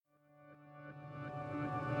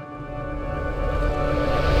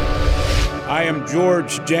I am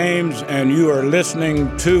George James, and you are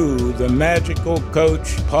listening to the Magical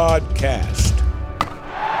Coach Podcast.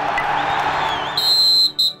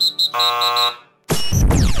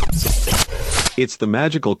 It's the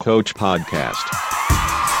Magical Coach Podcast.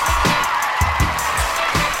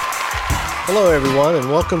 Hello, everyone,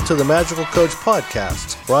 and welcome to the Magical Coach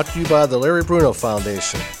Podcast, brought to you by the Larry Bruno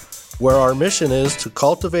Foundation, where our mission is to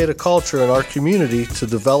cultivate a culture in our community to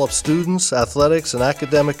develop students' athletics and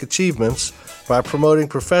academic achievements by promoting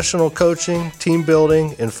professional coaching, team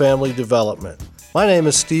building, and family development. My name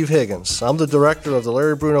is Steve Higgins. I'm the director of the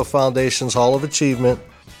Larry Bruno Foundation's Hall of Achievement,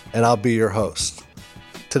 and I'll be your host.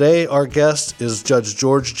 Today, our guest is Judge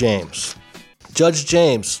George James. Judge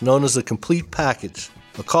James, known as the complete package,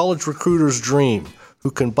 a college recruiter's dream,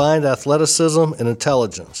 who combined athleticism and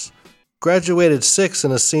intelligence. Graduated sixth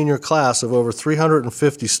in a senior class of over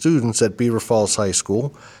 350 students at Beaver Falls High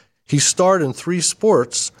School. He starred in 3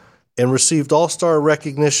 sports and received all-star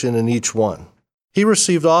recognition in each one. He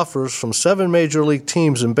received offers from 7 major league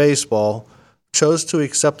teams in baseball, chose to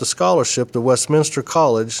accept a scholarship to Westminster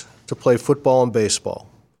College to play football and baseball.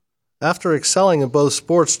 After excelling in both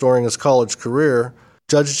sports during his college career,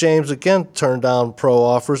 Judge James again turned down pro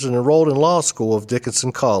offers and enrolled in law school of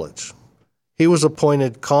Dickinson College. He was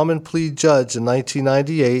appointed common plea judge in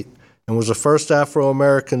 1998 and was the first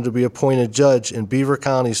Afro-American to be appointed judge in Beaver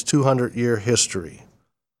County's 200-year history.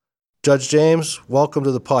 Judge James, welcome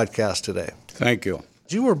to the podcast today. Thank you.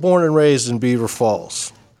 You were born and raised in Beaver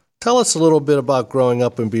Falls. Tell us a little bit about growing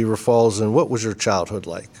up in Beaver Falls and what was your childhood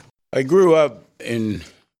like? I grew up in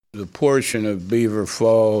the portion of Beaver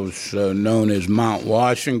Falls known as Mount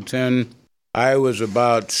Washington. I was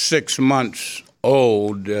about 6 months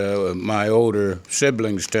old, my older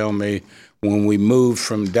siblings tell me, when we moved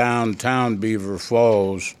from downtown Beaver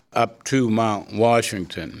Falls up to Mount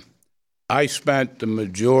Washington. I spent the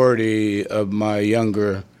majority of my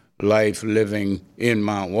younger life living in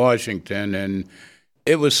Mount Washington, and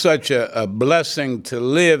it was such a blessing to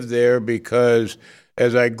live there because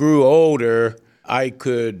as I grew older, I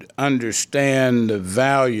could understand the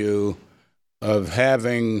value of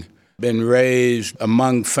having been raised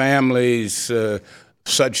among families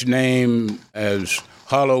such names as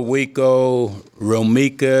Holowico,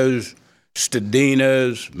 Romicas,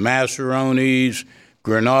 Stadinas, Massaronis,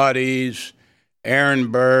 Grenadis,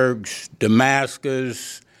 Ehrenbergs,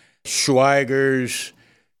 Damascus, Schweigers,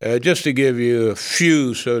 just to give you a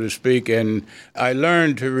few, so to speak. And I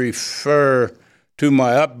learned to refer to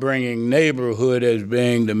my upbringing neighborhood as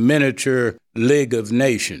being the miniature League of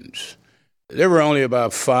Nations. There were only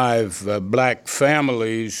about 5 black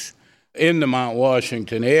families in the Mount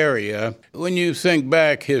Washington area. When you think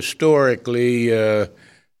back historically,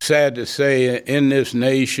 sad to say, in this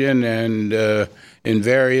nation and in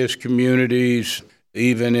various communities,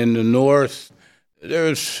 even in the North,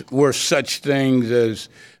 there were such things as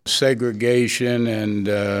segregation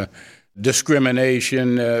and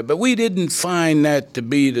discrimination, but we didn't find that to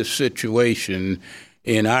be the situation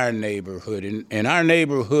in our neighborhood. In our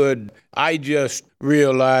neighborhood, I just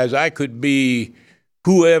realized I could be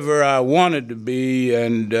whoever I wanted to be,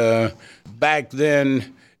 and back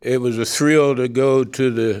then it was a thrill to go to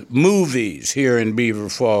the movies here in Beaver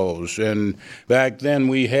Falls, and back then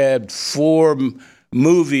we had 4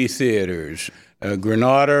 movie theaters,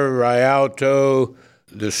 Granada, Rialto,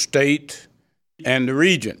 the State, and the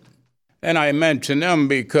Regent. And I mention them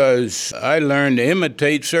because I learned to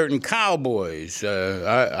imitate certain cowboys.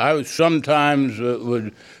 I sometimes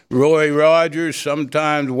would Roy Rogers,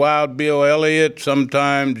 sometimes Wild Bill Elliott,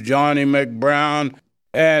 sometimes Johnny McBrown.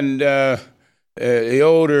 And the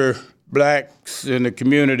older blacks in the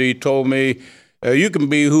community told me, you can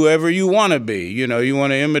be whoever you want to be. You know, you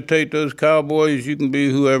want to imitate those cowboys, you can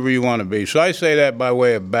be whoever you want to be. So I say that by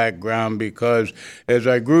way of background because as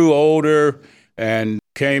I grew older and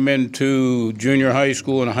came into junior high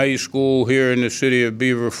school and high school here in the city of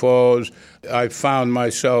Beaver Falls, I found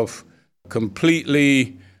myself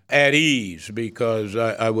completely at ease because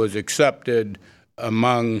I was accepted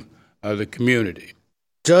among the community.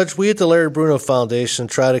 Judge, we at the Larry Bruno Foundation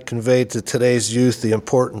try to convey to today's youth the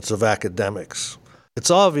importance of academics.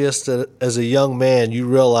 It's obvious that as a young man you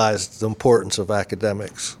realized the importance of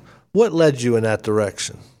academics. What led you in that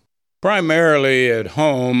direction? Primarily at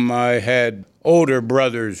home, I had older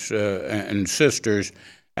brothers and sisters.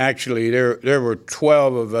 Actually, there were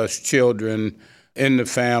 12 of us children in the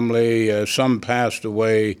family. Some passed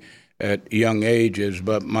away at young ages,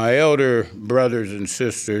 but my elder brothers and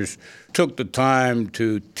sisters took the time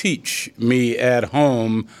to teach me at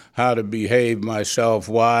home how to behave myself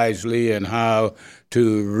wisely and how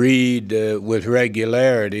to read with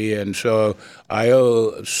regularity. And so I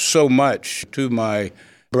owe so much to my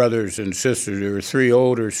brothers and sisters. There were three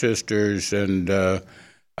older sisters, and the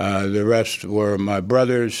rest were my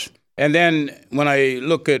brothers. And then when I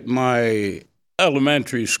look at my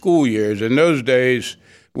elementary school years, in those days,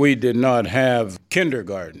 we did not have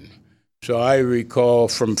kindergarten. So I recall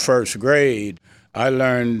from first grade, I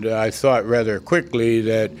learned, I thought rather quickly,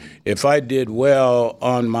 that if I did well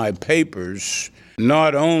on my papers,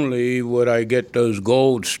 not only would I get those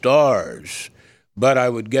gold stars, but I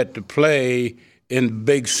would get to play in the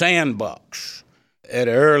big sandbox. At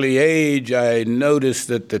an early age, I noticed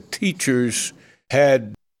that the teachers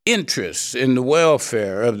had interest in the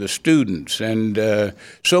welfare of the students, and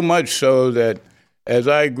so much so that as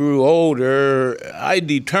I grew older, I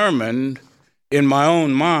determined in my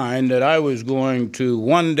own mind that I was going to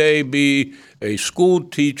one day be a school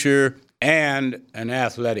teacher and an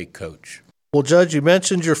athletic coach. Well, Judge, you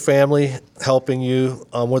mentioned your family helping you.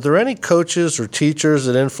 Were there any coaches or teachers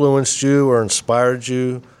that influenced you or inspired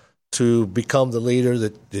you to become the leader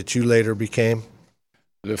that you later became?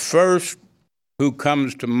 The first who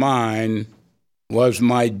comes to mind was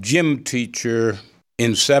my gym teacher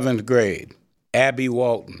in 7th grade, Abby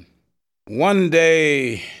Walton. One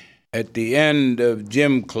day at the end of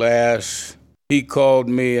gym class, he called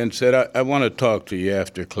me and said, I want to talk to you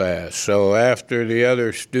after class. So after the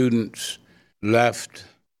other students left,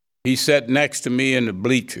 he sat next to me in the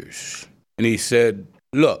bleachers, and he said,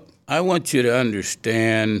 look, I want you to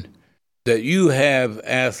understand that you have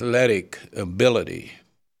athletic ability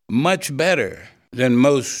much better than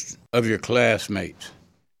most of your classmates.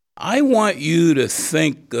 I want you to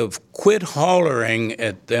think of quit hollering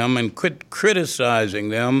at them and quit criticizing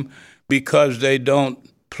them because they don't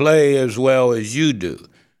play as well as you do.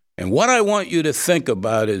 And what I want you to think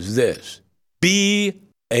about is this: be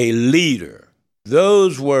a leader.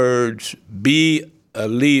 Those words, be a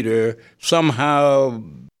leader, somehow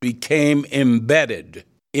became embedded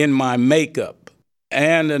in my makeup.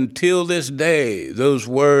 And until this day, those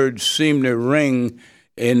words seem to ring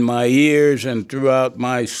in my ears and throughout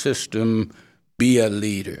my system: be a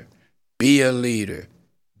leader, be a leader,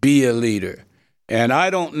 be a leader. And I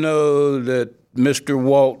don't know that Mr.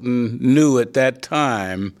 Walton knew at that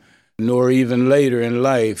time, nor even later in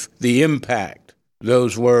life, the impact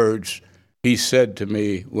those words he said to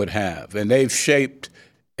me would have. And they've shaped,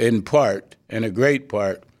 in part, in a great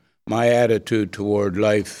part, my attitude toward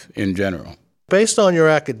life in general. Based on your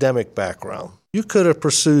academic background, you could have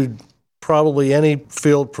pursued probably any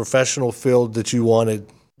professional field that you wanted.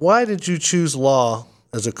 Why did you choose law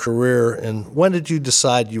as a career, and when did you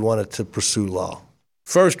decide you wanted to pursue law?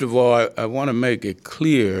 First of all, I want to make it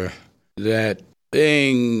clear that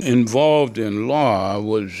being involved in law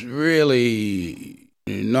was really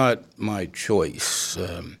not my choice.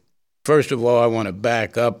 First of all, I want to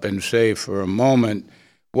back up and say for a moment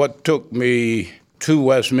what took me to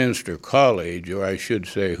Westminster College, or I should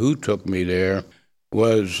say who took me there,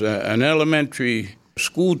 was an elementary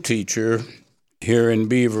school teacher here in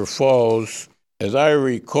Beaver Falls. As I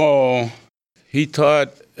recall, he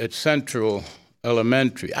taught at Central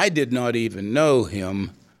Elementary. I did not even know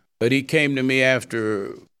him, but he came to me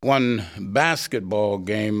after one basketball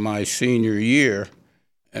game my senior year.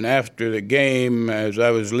 And after the game, as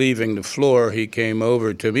I was leaving the floor, he came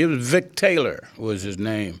over to me. It was Vic Taylor was his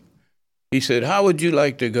name. He said, how would you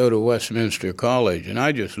like to go to Westminster College? And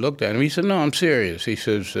I just looked at him. He said, no, I'm serious. He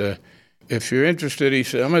says, if you're interested, he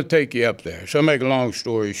said, I'm going to take you up there. So to make a long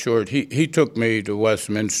story short, he took me to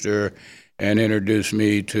Westminster and introduced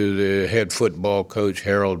me to the head football coach,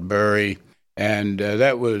 Harold Berry. And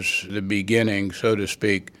that was the beginning, so to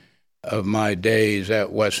speak, of my days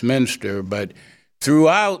at Westminster. But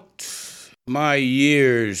throughout my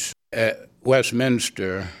years at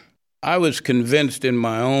Westminster, I was convinced in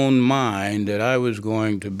my own mind that I was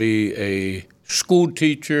going to be a school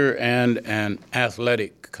teacher and an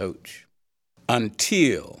athletic coach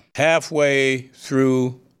until halfway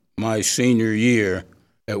through my senior year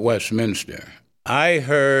at Westminster. I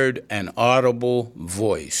heard an audible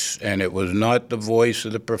voice, and it was not the voice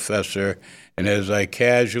of the professor, and as I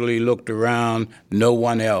casually looked around, no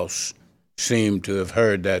one else seemed to have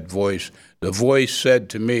heard that voice. The voice said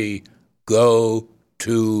to me, go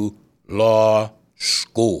to law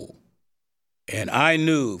school. And I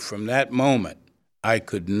knew from that moment I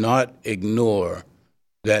could not ignore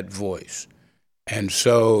that voice. And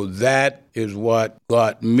so that is what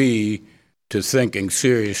got me to thinking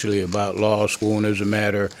seriously about law school. And as a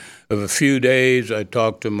matter of a few days, I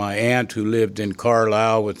talked to my aunt who lived in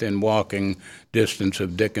Carlisle within walking distance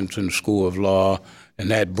of Dickinson School of Law, and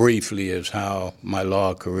that briefly is how my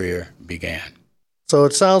law career began. So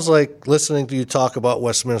it sounds like, listening to you talk about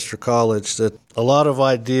Westminster College, that a lot of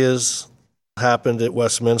ideas happened at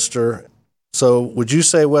Westminster. So would you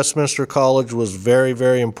say Westminster College was very,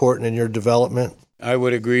 very important in your development? I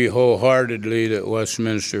would agree wholeheartedly that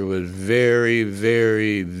Westminster was very,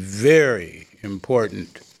 very, very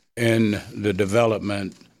important in the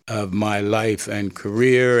development of my life and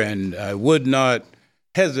career, and I would not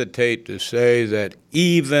hesitate to say that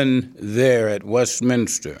even there at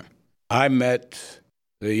Westminster, I met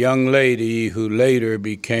the young lady who later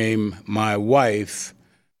became my wife,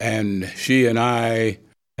 and she and I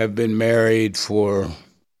have been married for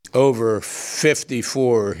over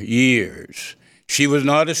 54 years. She was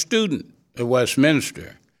not a student at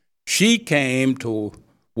Westminster. She came to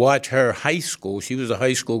watch her high school. She was a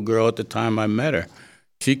high school girl at the time I met her.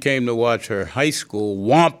 She came to watch her high school,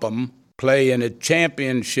 Wampum, play in a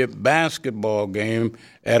championship basketball game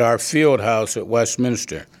at our field house at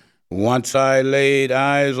Westminster. Once I laid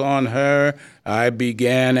eyes on her, I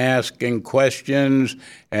began asking questions,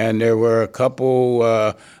 and there were a couple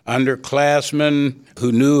underclassmen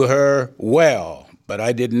who knew her well, but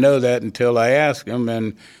I didn't know that until I asked them,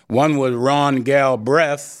 and one was Ron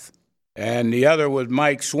Galbraith, and the other was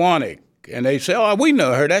Mike Swanick. And they said, "Oh, we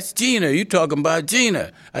know her. That's Gina. You talking about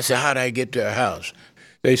Gina?" I said, "How'd I get to her house?"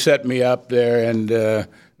 They set me up there, and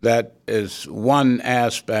that is one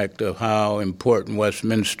aspect of how important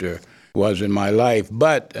Westminster was in my life.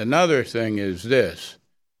 But another thing is this,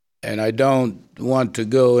 and I don't want to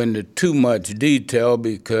go into too much detail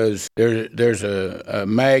because there's a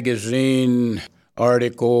magazine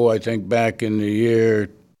article, I think back in the year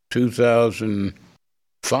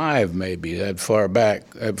 2005, maybe, that far back,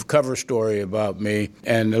 a cover story about me,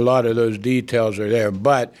 and a lot of those details are there.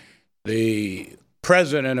 But the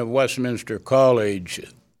president of Westminster College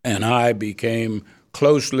and I became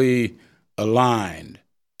closely aligned,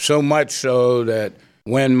 so much so that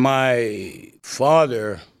when my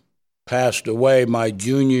father passed away my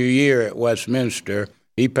junior year at Westminster,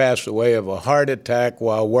 he passed away of a heart attack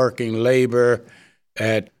while working labor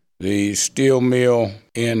at the steel mill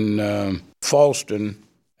in Falston.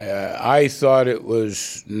 I thought it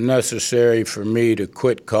was necessary for me to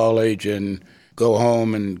quit college and go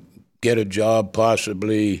home and get a job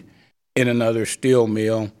possibly in another steel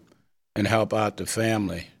mill and help out the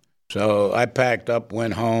family. So I packed up,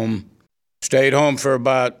 went home, stayed home for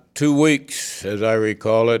about 2 weeks, as I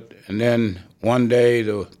recall it, and then one day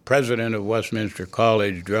the president of Westminster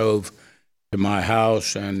College drove to my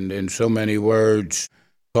house and in so many words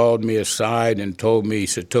called me aside and told me, he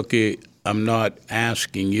said, "Tookie, I'm not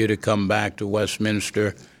asking you to come back to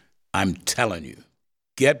Westminster. I'm telling you,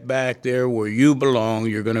 get back there where you belong.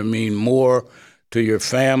 You're going to mean more to your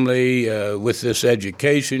family with this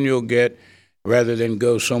education you'll get rather than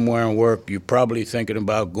go somewhere and work. You're probably thinking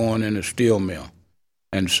about going in a steel mill."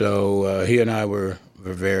 And so he and I were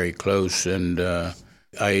very close, and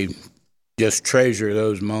I just treasure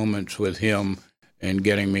those moments with him in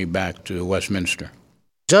getting me back to Westminster.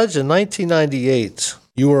 Judge, in 1998,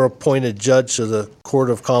 you were appointed judge of the Court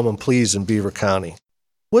of Common Pleas in Beaver County.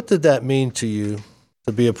 What did that mean to you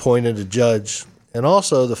to be appointed a judge, and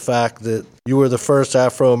also the fact that you were the first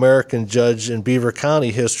Afro-American judge in Beaver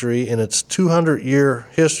County history in its 200-year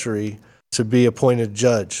history to be appointed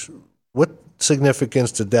judge? What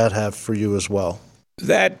significance did that have for you as well?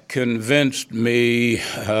 That convinced me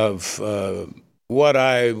of what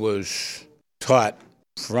I was taught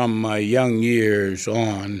from my young years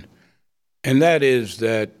on, and that is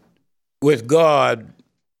that with God,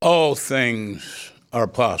 all things are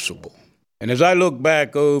possible. And as I look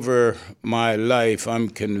back over my life, I'm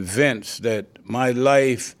convinced that my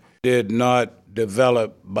life did not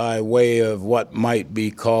develop by way of what might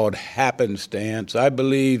be called happenstance. I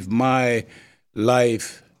believe my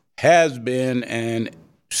life has been and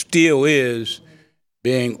still is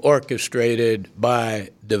being orchestrated by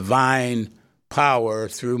divine power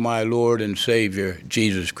through my Lord and Savior,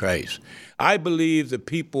 Jesus Christ. I believe the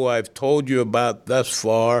people I've told you about thus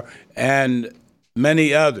far and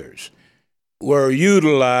many others were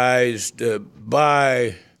utilized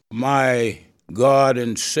by my God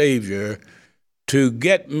and Savior to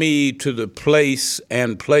get me to the place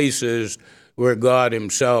and places where God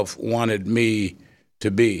himself wanted me to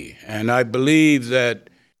be. And I believe that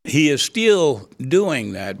he is still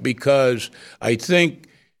doing that because I think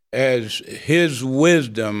as his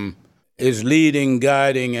wisdom is leading,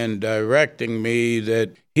 guiding, and directing me,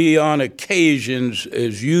 that he on occasions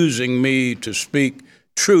is using me to speak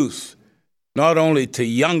truth not only to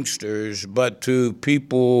youngsters, but to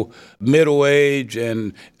people middle age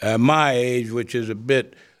and my age, which is a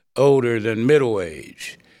bit older than middle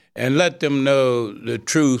age, and let them know the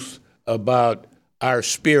truth about our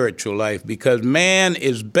spiritual life, because man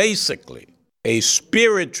is basically a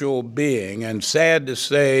spiritual being, and sad to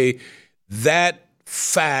say, that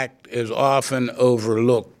fact is often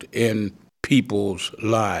overlooked in people's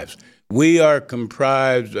lives. We are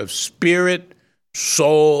comprised of spirit,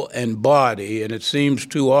 soul, and body, and it seems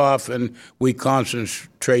too often we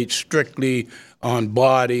concentrate strictly on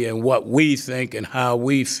body and what we think and how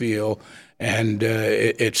we feel. And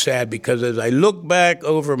it's sad, because as I look back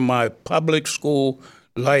over my public school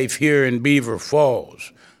life here in Beaver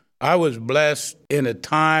Falls, I was blessed in a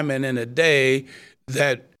time and in a day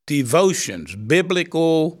that devotions,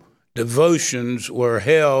 biblical devotions, were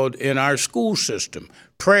held in our school system.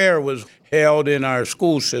 Prayer was held in our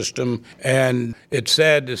school system, and it's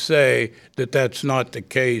sad to say that that's not the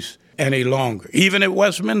case any longer. Even at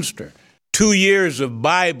Westminster, 2 years of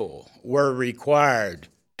Bible were required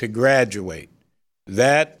to graduate.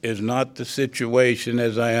 That is not the situation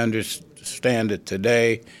as I understand it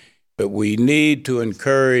today, but we need to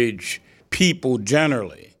encourage people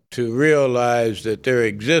generally to realize that their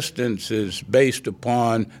existence is based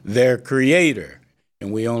upon their Creator,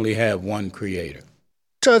 and we only have one Creator.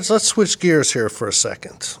 Judge, let's switch gears here for a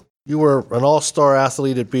second. You were an all-star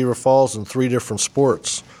athlete at Beaver Falls in 3 different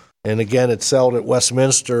sports, and again, excelled at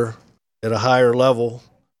Westminster at a higher level.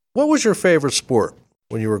 What was your favorite sport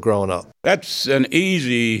when you were growing up? That's an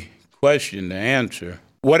easy question to answer.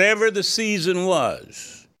 Whatever the season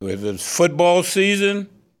was, if it was football season,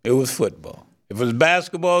 it was football. If it was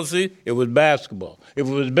basketball season, it was basketball. If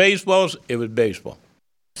it was baseball, it was baseball.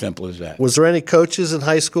 Simple as that. Was there any coaches in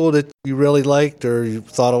high school that you really liked or you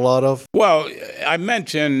thought a lot of? Well, I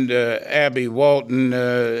mentioned Abby Walton.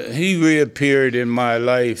 He reappeared in my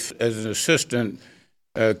life as an assistant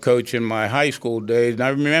coach in my high school days. And I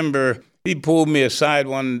remember he pulled me aside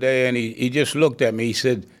one day and he just looked at me. He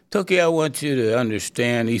said, "Tookie, I want you to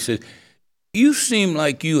understand." He said, "You seem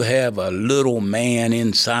like you have a little man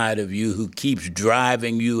inside of you who keeps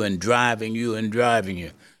driving you and driving you and driving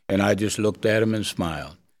you." And I just looked at him and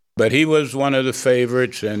smiled. But he was one of the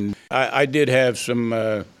favorites, and I did have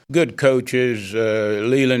some good coaches.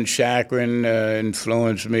 Leland Chakrin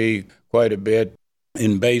influenced me quite a bit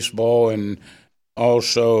in baseball, and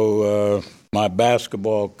also my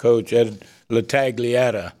basketball coach, Ed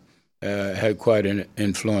Latagliata, had quite an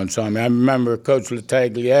influence on me. I remember Coach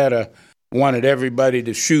Latagliata wanted everybody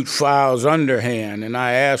to shoot fouls underhand, and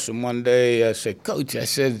I asked him one day, I said, "Coach," I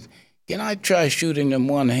said, "can I try shooting them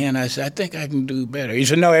one hand?" I said, "I think I can do better." He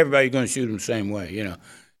said, "No, everybody's going to shoot them the same way, you know."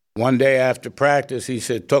 One day after practice, he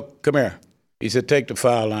said, "Took, come here." He said, "Take the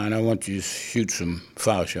foul line. I want you to shoot some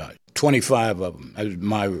foul shots." 25 of them, that was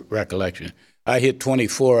my recollection. I hit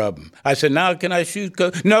 24 of them. I said, "Now can I shoot,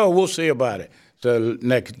 Coach?" "No, we'll see about it." So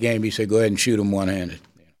next game, he said, "Go ahead and shoot them one-handed."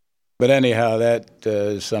 But anyhow, that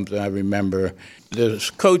is something I remember. The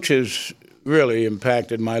coaches really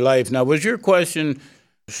impacted my life. Now, was your question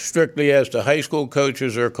strictly as to high school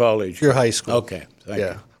coaches or college? Your high school. Okay, thank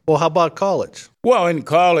you. Well, how about college? Well, in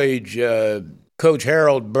college, Coach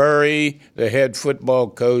Harold Burry, the head football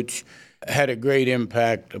coach, had a great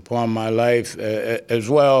impact upon my life, as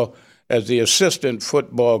well as the assistant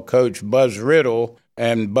football coach, Buzz Riddle,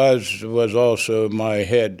 and Buzz was also my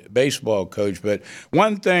head baseball coach. But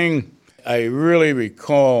one thing I really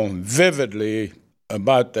recall vividly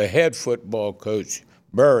about the head football coach,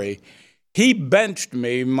 Burry, he benched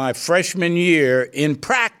me my freshman year in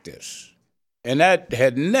practice, and that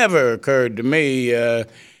had never occurred to me.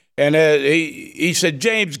 And he said,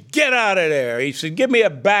 "James, get out of there." He said, "Give me a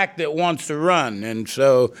back that wants to run." And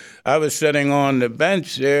so I was sitting on the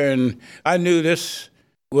bench there, and I knew this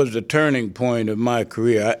was the turning point of my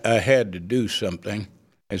career. I had to do something.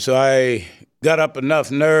 And so I got up enough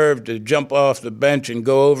nerve to jump off the bench and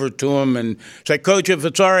go over to him and say, "Coach, if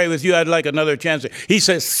it's all right with you, I'd like another chance." He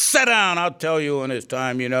says, "Sit down, I'll tell you when it's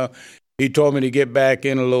time, you know." He told me to get back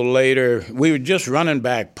in a little later. We were just running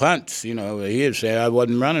back punts, you know. He had said I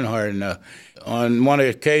wasn't running hard enough. On one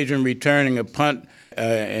occasion, returning a punt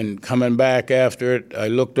and coming back after it, I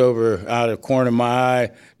looked over out of the corner of my eye,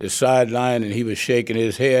 the sideline, and he was shaking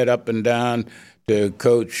his head up and down to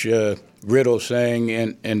Coach Riddle, saying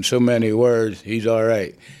in so many words, "He's all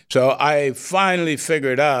right." So I finally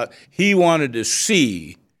figured out he wanted to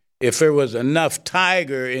see if there was enough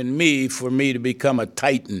tiger in me for me to become a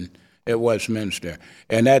titan at Westminster.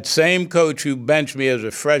 And that same coach who benched me as a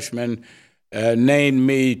freshman named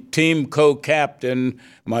me team co-captain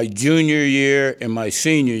my junior year and my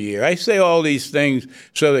senior year. I say all these things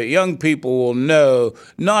so that young people will know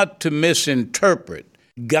not to misinterpret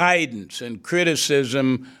guidance and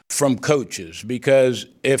criticism from coaches, because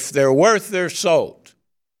if they're worth their salt,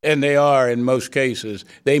 and they are in most cases,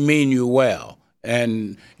 they mean you well.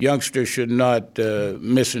 And youngsters should not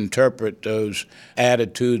misinterpret those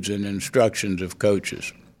attitudes and instructions of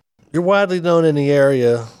coaches. You're widely known in the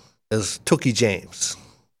area as Tookie James,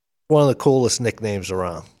 one of the coolest nicknames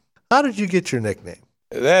around. How did you get your nickname?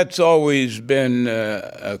 That's always been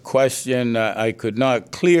a question I could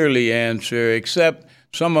not clearly answer, except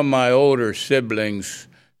some of my older siblings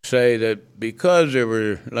say that because there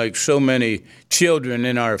were like so many children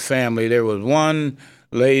in our family, there was one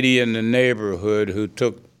lady in the neighborhood who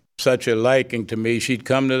took such a liking to me. She'd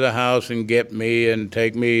come to the house and get me and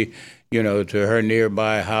take me, to her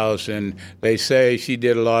nearby house. And they say she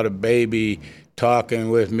did a lot of baby talking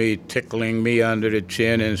with me, tickling me under the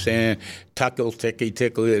chin and saying, "Tuckle, ticky,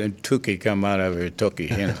 tickle," and Tookie come out of her, Tookie.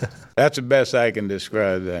 That's the best I can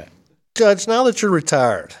describe that. Judge, now that you're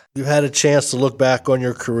retired, you've had a chance to look back on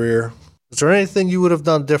your career. Is there anything you would have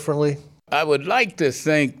done differently? I would like to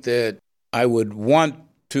think that I would want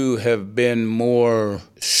to have been more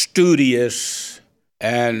studious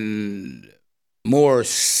and more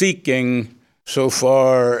seeking so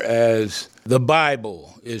far as the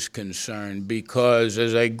Bible is concerned, because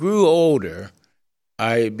as I grew older,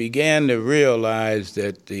 I began to realize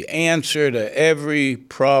that the answer to every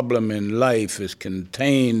problem in life is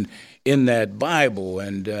contained in that Bible.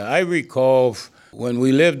 And I recall when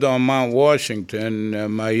we lived on Mount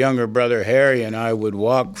Washington, my younger brother Harry and I would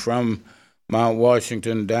walk from Mount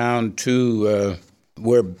Washington down to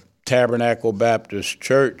where Tabernacle Baptist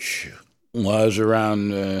Church was,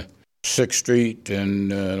 around 6th Street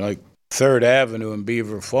and like 3rd Avenue in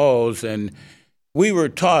Beaver Falls. And we were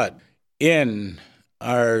taught in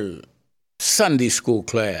our Sunday school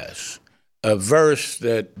class a verse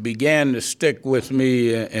that began to stick with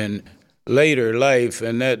me in later life,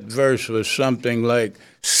 and that verse was something like,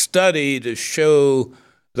 "Study to show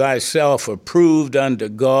thyself approved unto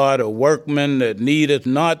God, a workman that needeth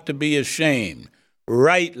not to be ashamed,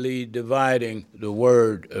 rightly dividing the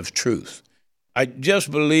word of truth." I just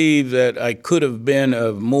believe that I could have been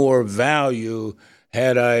of more value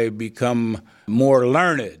had I become more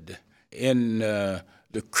learned in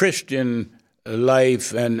the Christian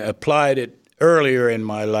life and applied it earlier in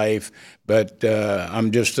my life. But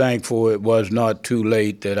I'm just thankful it was not too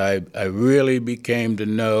late, that I really became to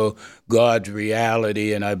know God's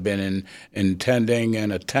reality, and I've been intending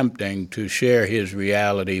and attempting to share his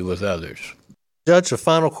reality with others. Judge, the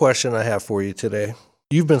final question I have for you today.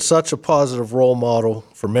 You've been such a positive role model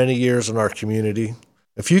for many years in our community.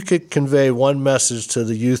 If you could convey one message to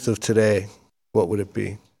the youth of today, what would it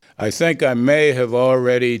be? I think I may have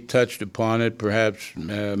already touched upon it, perhaps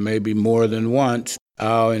maybe more than once.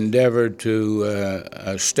 I'll endeavor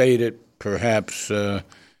to state it perhaps in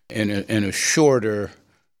a shorter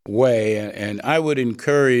way. And I would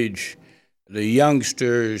encourage the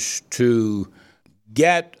youngsters to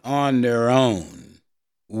get on their own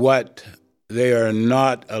what they are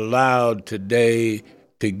not allowed today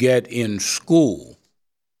to get in school.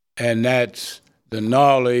 And that's the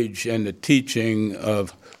knowledge and the teaching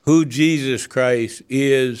of who Jesus Christ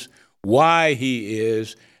is, why he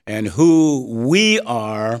is, and who we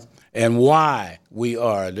are and why we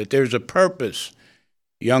are. That there's a purpose,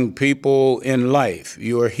 young people, in life.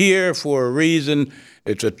 You are here for a reason.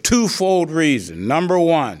 It's a twofold reason. Number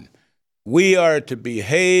one, we are to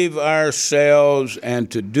behave ourselves and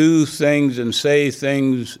to do things and say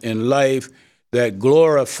things in life that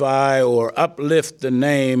glorify or uplift the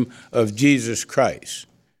name of Jesus Christ.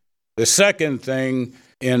 The second thing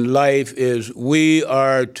in life is we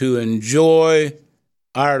are to enjoy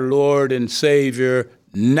our Lord and Savior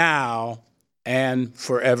now and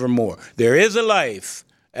forevermore. There is a life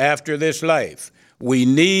after this life. We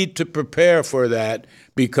need to prepare for that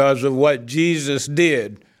because of what Jesus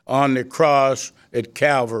did on the cross at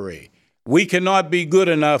Calvary. We cannot be good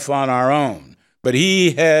enough on our own, but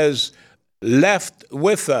he has left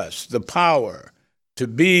with us the power to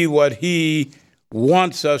be what he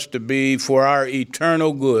wants us to be for our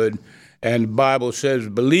eternal good. And the Bible says,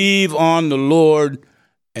 "Believe on the Lord,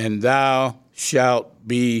 and thou shalt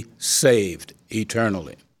be saved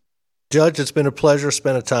eternally." Judge, it's been a pleasure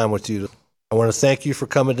spending time with you. I want to thank you for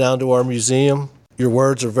coming down to our museum. Your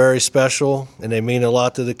words are very special, and they mean a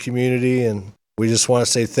lot to the community, and we just want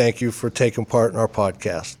to say thank you for taking part in our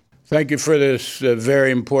podcast. Thank you for this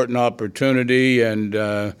very important opportunity, and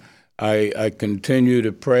I continue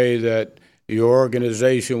to pray that your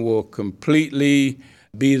organization will completely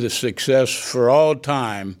be the success for all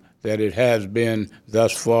time that it has been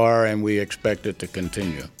thus far, and we expect it to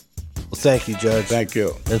continue. Well, thank you, Judge. Thank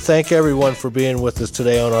you. And thank everyone for being with us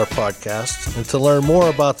today on our podcast. And to learn more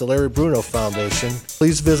about the Larry Bruno Foundation,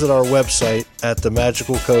 please visit our website at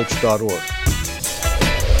themagicalcoach.org.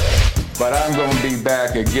 But I'm going to be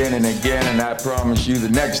back again and again, and I promise you the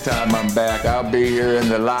next time I'm back, I'll be here in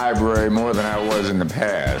the library more than I was in the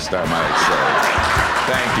past, I might say.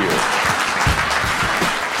 Thank you.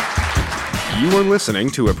 You are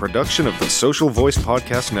listening to a production of the Social Voice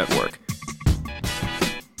Podcast Network.